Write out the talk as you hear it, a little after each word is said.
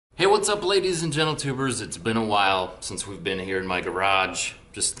what's up, ladies and gentle tubers? It's been a while since we've been here in my garage,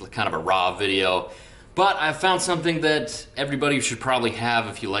 just kind of a raw video. But I found something that everybody should probably have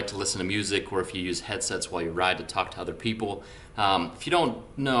if you like to listen to music or if you use headsets while you ride to talk to other people. If you don't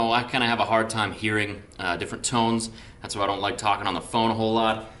know, I kind of have a hard time hearing different tones. That's why I don't like talking on the phone a whole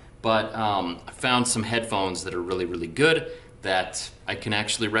lot. But I found some headphones that are really, really good that I can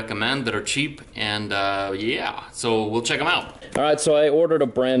actually recommend, that are cheap, and yeah, so we'll check them out. Alright, so I ordered a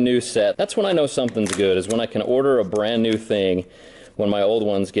brand new set. That's when I know something's good, is when I can order a brand new thing when my old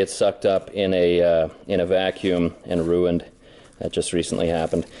ones get sucked up in a vacuum and ruined. That just recently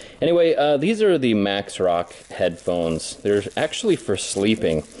happened. Anyway, these are the Max Rock headphones. They're actually for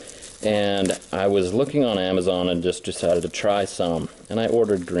sleeping, and I was looking on Amazon and just decided to try some, and I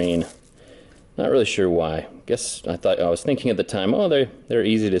ordered green. Not really sure why. I was thinking at the time, oh, they're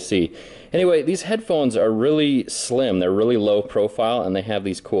easy to see. Anyway, these headphones are really slim. They're really low profile, and they have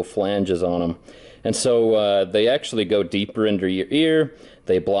these cool flanges on them. And so they actually go deeper into your ear.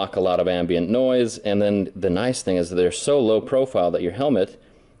 They block a lot of ambient noise, and then the nice thing is that they're so low profile that your helmet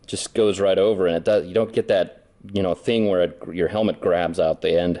just goes right over, and you don't get that thing where your helmet grabs out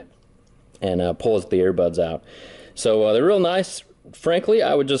the end and pulls the earbuds out. So they're real nice. Frankly,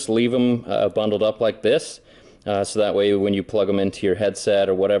 I would just leave them bundled up like this, so that way when you plug them into your headset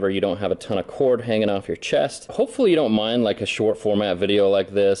or whatever, you don't have a ton of cord hanging off your chest. Hopefully you don't mind like a short format video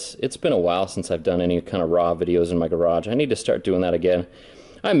like this. It's been a while since I've done any kind of raw videos in my garage. I need to start doing that again.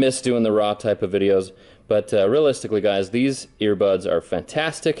 I miss doing the raw type of videos, but realistically, guys, these earbuds are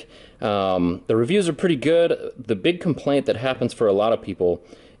fantastic. The reviews are pretty good. The big complaint that happens for a lot of people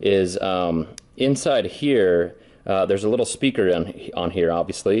is inside here, there's a little speaker on here,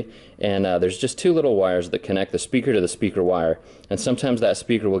 obviously, and there's just two little wires that connect the speaker to the speaker wire, and sometimes that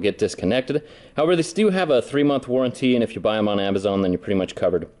speaker will get disconnected. However, they do have a 3-month warranty, and if you buy them on Amazon, then you're pretty much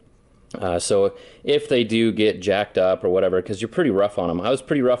covered. So if they do get jacked up or whatever, because you're pretty rough on them. I was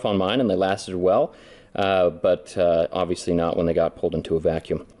pretty rough on mine, and they lasted well, but obviously not when they got pulled into a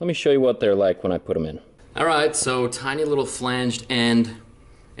vacuum. Let me show you what they're like when I put them in. Alright, so tiny little flanged end,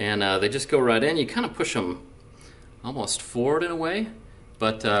 and they just go right in. You kind of push them almost forward in a way,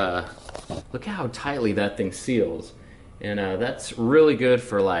 but look how tightly that thing seals, and that's really good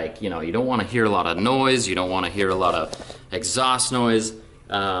for, like, you don't want to hear a lot of noise, you don't want to hear a lot of exhaust noise.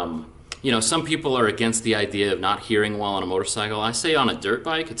 Some people are against the idea of not hearing while on a motorcycle. I say on a dirt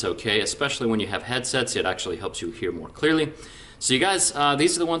bike it's okay, especially when you have headsets. It actually helps you hear more clearly. So you guys,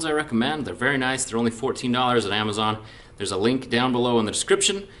 these are the ones I recommend. They're very nice. They're only $14 at Amazon. There's a link down below in the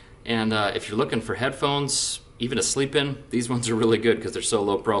description, and if you're looking for headphones even to sleep in, these ones are really good because they're so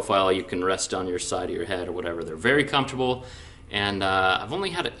low profile. You can rest on your side of your head or whatever. They're very comfortable, and I've only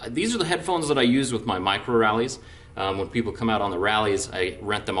had these are the headphones that I use with my micro rallies. When people come out on the rallies, I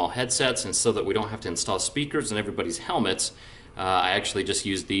rent them all headsets, and so that we don't have to install speakers in everybody's helmets, I actually just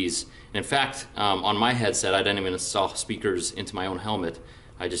use these. In fact, on my headset, I didn't even install speakers into my own helmet.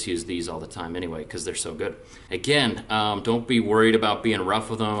 I just use these all the time anyway because they're so good. Again, don't be worried about being rough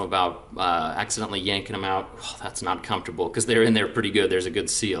with them, about accidentally yanking them out. Oh, that's not comfortable because they're in there pretty good. There's a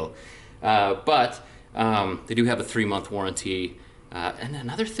good seal. But they do have a 3-month warranty. And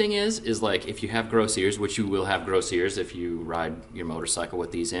another thing is like if you have gross ears, which you will have gross ears if you ride your motorcycle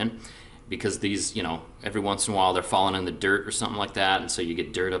with these in, because these, every once in a while they're falling in the dirt or something like that, and so you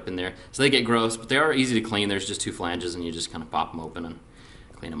get dirt up in there. So they get gross, but they are easy to clean. There's just 2 flanges, and you just kind of pop them open and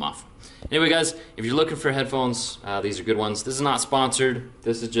clean them off. Anyway, guys, if you're looking for headphones, these are good ones. This is not sponsored.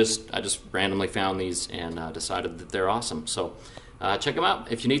 This is just, I just randomly found these and decided that they're awesome. So check them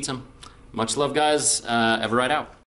out if you need some. Much love, guys. eveRide out.